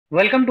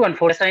Welcome to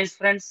Unfold Science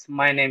friends.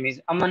 My name is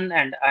Aman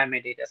and I am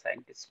a data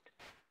scientist.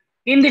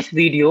 In this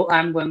video, I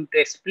am going to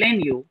explain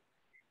you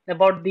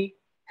about the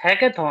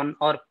hackathon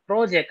or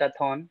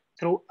projectathon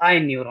through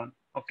iNeuron.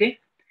 Okay.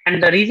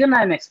 And the reason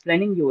I am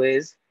explaining you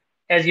is,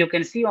 as you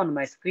can see on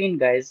my screen,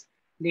 guys,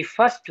 the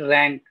first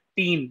rank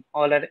team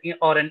or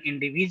an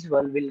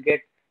individual will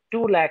get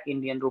 2 lakh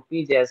Indian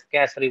rupees as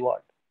cash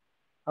reward.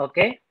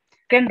 Okay.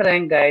 Second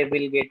rank guy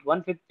will get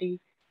 150.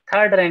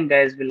 Third rank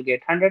guys will get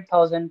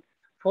 100,000.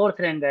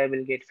 Fourth rank guy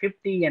will get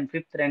 50 and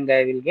fifth rank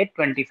guy will get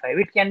 25.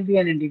 It can be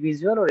an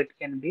individual or it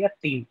can be a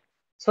team.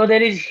 So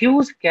there is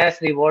huge cash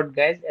reward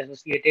guys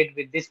associated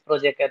with this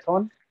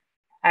projectathon,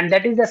 and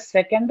that is the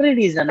secondary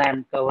reason I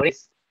am covering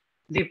this.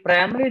 The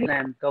primary reason I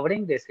am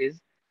covering this is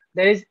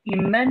there is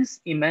immense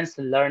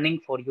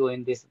learning for you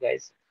in this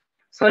guys.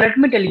 So let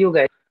me tell you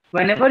guys,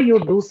 whenever you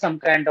do some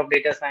kind of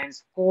data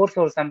science course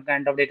or some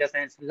kind of data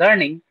science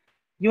learning,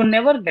 you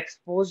never get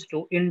exposed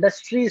to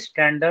industry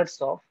standards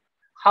of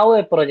how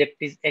a project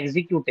is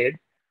executed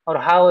or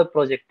how a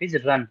project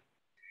is run.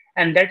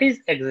 And that is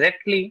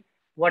exactly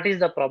what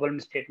is the problem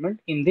statement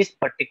in this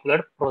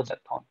particular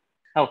projectathon.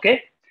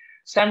 Okay.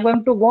 So I'm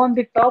going to go on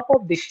the top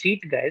of the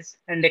sheet, guys,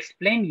 and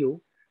explain you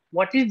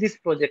what is this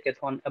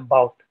projectathon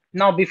about.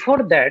 Now,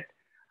 before that,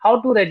 how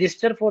to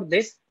register for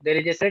this? There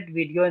is a set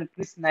video in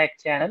Chris Naik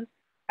channel.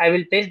 I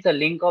will paste the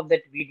link of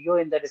that video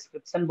in the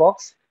description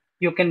box.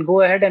 You can go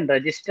ahead and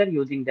register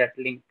using that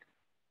link.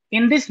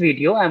 In this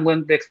video, I'm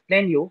going to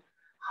explain you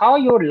how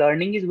your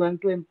learning is going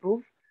to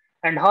improve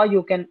and how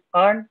you can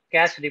earn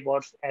cash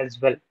rewards as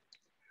well.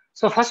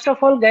 So first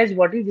of all, guys,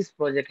 what is this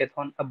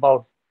projectathon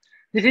about?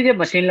 This is a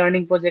machine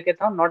learning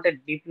projectathon, not a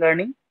deep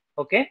learning.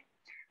 Okay.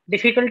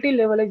 Difficulty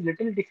level is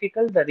little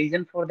difficult. The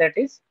reason for that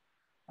is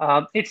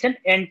it's an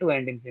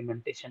end-to-end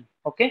implementation.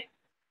 Okay.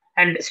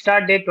 And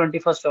start date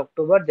 21st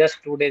October,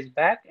 just 2 days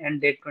back, and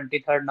date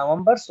 23rd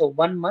November. So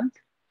 1 month.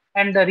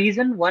 And the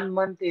reason 1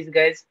 month is,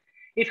 guys,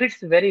 if it's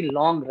very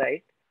long,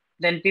 right,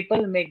 then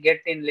people may get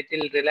in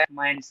little relaxed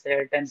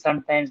mindset, and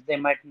sometimes they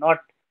might not,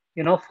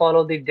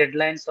 follow the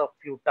deadlines of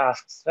few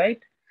tasks, right?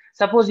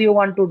 Suppose you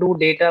want to do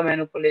data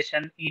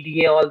manipulation,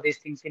 EDA, all these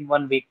things in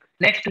 1 week.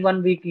 Next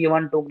 1 week you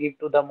want to give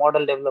to the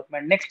model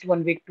development. Next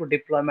 1 week to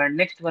deployment.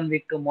 Next 1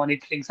 week to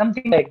monitoring.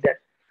 Something like that.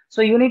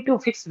 So you need to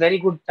fix very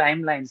good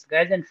timelines,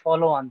 guys, and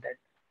follow on that.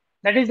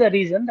 That is the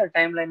reason the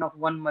timeline of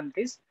 1 month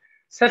is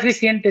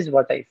sufficient, is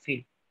what I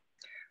feel.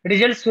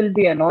 Results will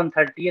be announced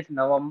 30th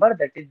November,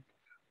 that is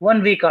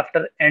 1 week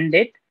after end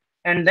date,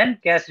 and then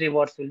cash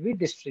rewards will be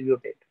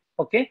distributed.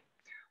 Okay.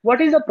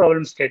 What is the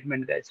problem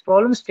statement, guys?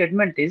 Problem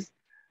statement is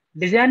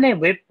design a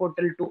web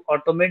portal to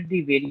automate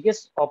the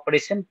various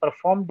operations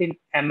performed in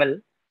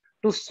ML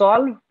to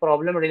solve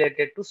problem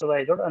related to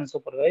supervised or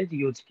unsupervised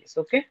use case.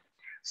 Okay.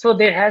 So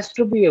there has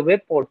to be a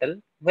web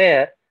portal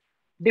where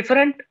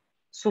different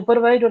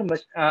supervised or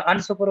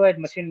unsupervised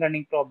machine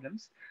learning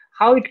problems,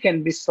 how it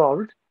can be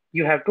solved,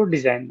 you have to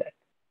design that.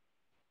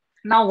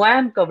 Now, why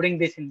I'm covering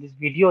this in this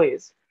video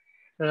is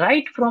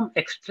right from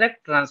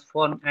extract,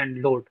 transform,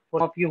 and load.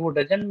 For some of you who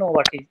doesn't know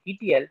what is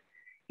ETL,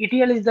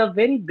 ETL is the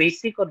very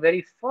basic or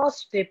very first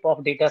step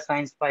of data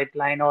science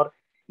pipeline or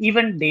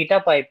even data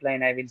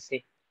pipeline, I will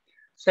say.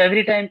 So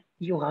every time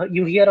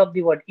you hear of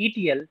the word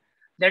ETL,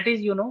 that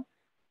is,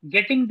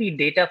 getting the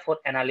data for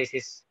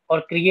analysis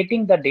or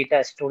creating the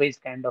data storage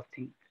kind of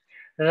thing.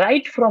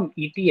 Right from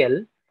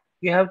ETL,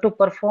 you have to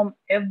perform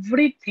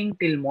everything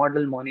till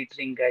model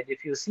monitoring, guys.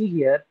 If you see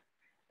here,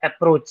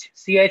 approach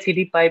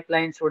CI/CD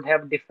pipeline should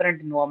have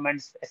different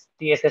environments,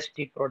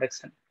 STSST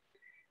production.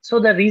 So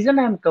the reason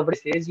I'm covering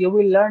this is you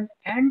will learn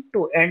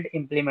end-to-end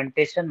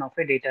implementation of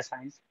a data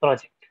science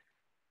project.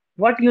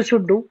 What you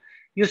should do?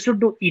 You should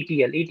do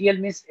ETL. ETL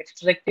means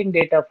extracting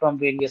data from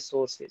various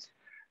sources.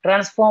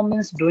 Transform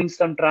means doing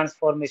some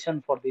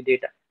transformation for the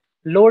data.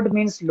 Load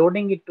means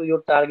loading it to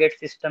your target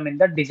system in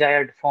the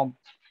desired form.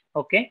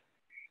 Okay.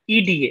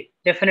 EDA,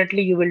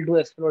 definitely you will do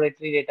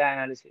exploratory data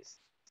analysis.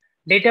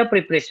 Data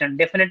preparation,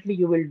 definitely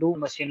you will do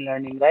machine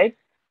learning, right?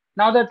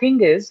 Now the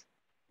thing is,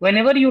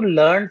 whenever you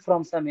learn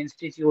from some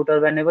institute or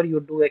whenever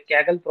you do a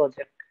Kaggle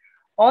project,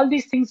 all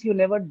these things you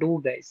never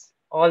do, guys.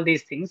 All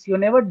these things you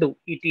never do.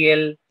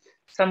 ETL,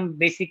 some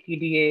basic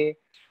EDA,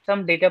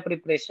 some data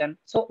preparation.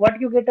 So what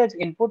you get as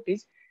input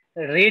is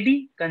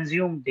ready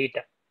consumed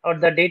data or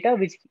the data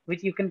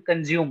which you can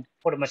consume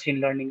for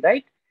machine learning,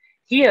 right?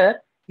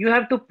 Here you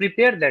have to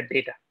prepare that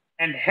data,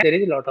 and there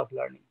is a lot of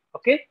learning.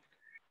 Okay.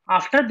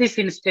 After this,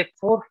 in step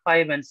 4,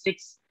 5, and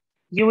 6,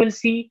 you will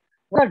see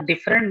what are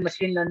different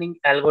machine learning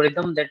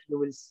algorithm that you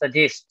will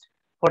suggest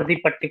for the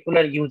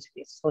particular use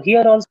case. So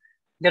here also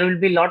there will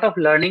be a lot of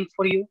learning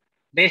for you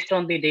based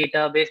on the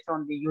data, based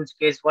on the use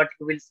case, what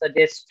you will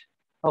suggest.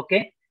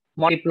 Okay,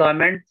 more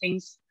deployment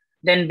things,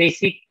 then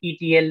basic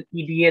ETL,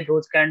 EDA,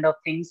 those kind of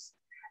things.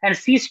 And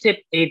see step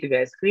 8,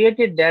 guys, create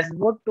a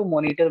dashboard to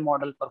monitor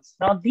model performance.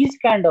 Now these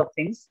kind of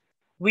things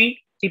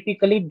we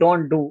typically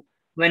don't do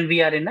when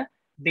we are in a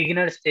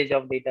beginner stage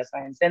of data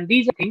science, and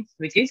these are things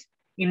which is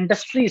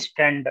industry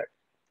standard,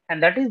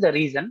 and that is the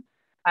reason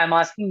I'm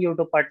asking you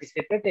to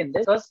participate in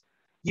this because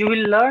you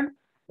will learn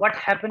what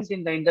happens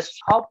in the industry,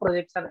 how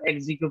projects are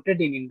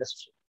executed in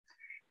industry.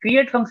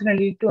 Create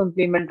functionality to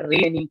implement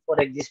retraining for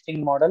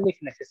existing model if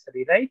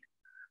necessary, right?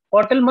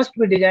 Portal must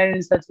be designed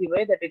in such a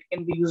way that it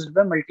can be used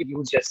by multiple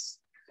users.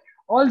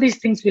 All these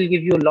things will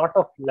give you a lot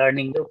of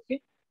learning.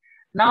 Okay.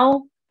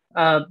 Now,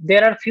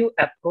 there are few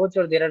approach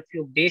or there are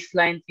few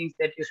baseline things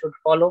that you should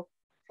follow.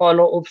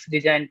 Follow OOPS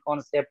design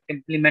concept,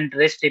 implement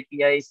REST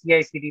API,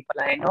 CI/CD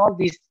pipeline, all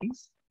these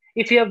things.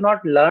 If you have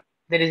not learned,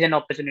 there is an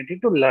opportunity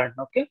to learn.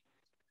 Okay.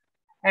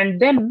 And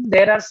then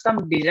there are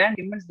some design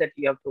documents that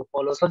you have to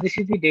follow. So this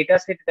is the data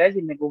set, guys,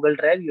 in the Google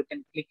Drive. You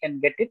can click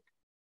and get it.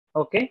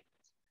 Okay.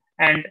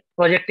 And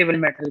projectable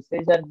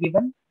matrices are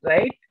given,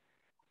 right?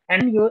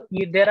 And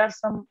there are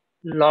some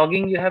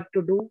logging you have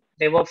to do,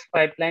 DevOps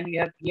pipeline you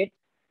have to create,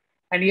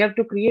 and you have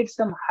to create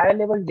some high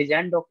level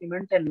design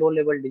document and low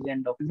level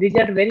design document. These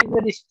are very,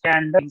 very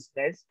standard things,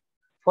 guys,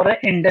 for an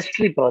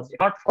industry project,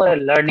 not for a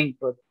learning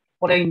project,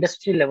 for an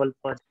industry level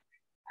project.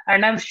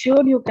 And I'm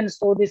sure you can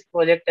show this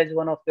project as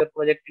one of your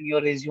project in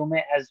your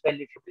resume as well if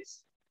you wish.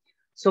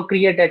 So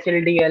create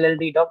HLD,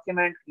 LLD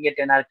document, create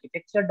an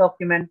architecture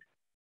document.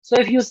 So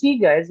if you see,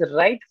 guys,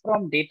 right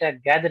from data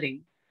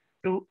gathering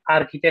to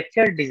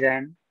architecture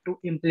design to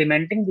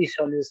implementing the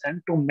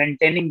solution to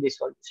maintaining the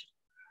solution,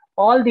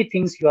 all the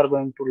things you are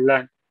going to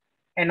learn.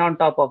 And on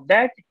top of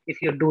that,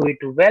 if you do it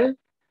well,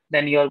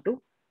 then you have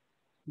to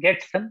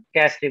get some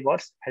cash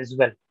rewards as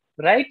well,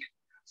 right?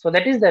 So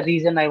that is the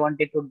reason I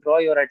wanted to draw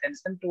your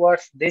attention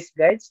towards this,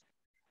 guys,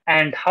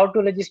 and how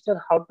to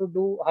register, how to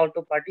do, how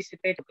to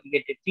participate, to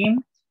create a team.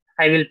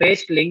 I will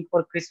paste link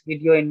for Chris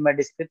video in my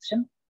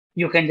description.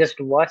 You can just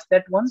watch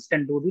that once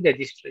and do the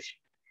registration.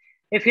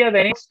 If you have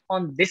any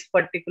on this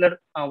particular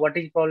what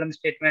is problem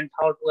statement,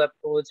 how to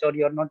approach, or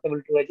you are not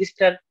able to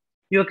register,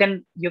 you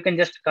can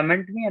just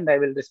comment me and I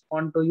will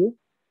respond to you.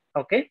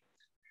 Okay.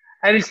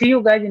 I will see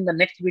you guys in the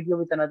next video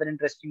with another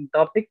interesting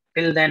topic.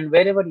 Till then,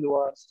 wherever you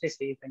are, stay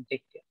safe and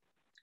take care.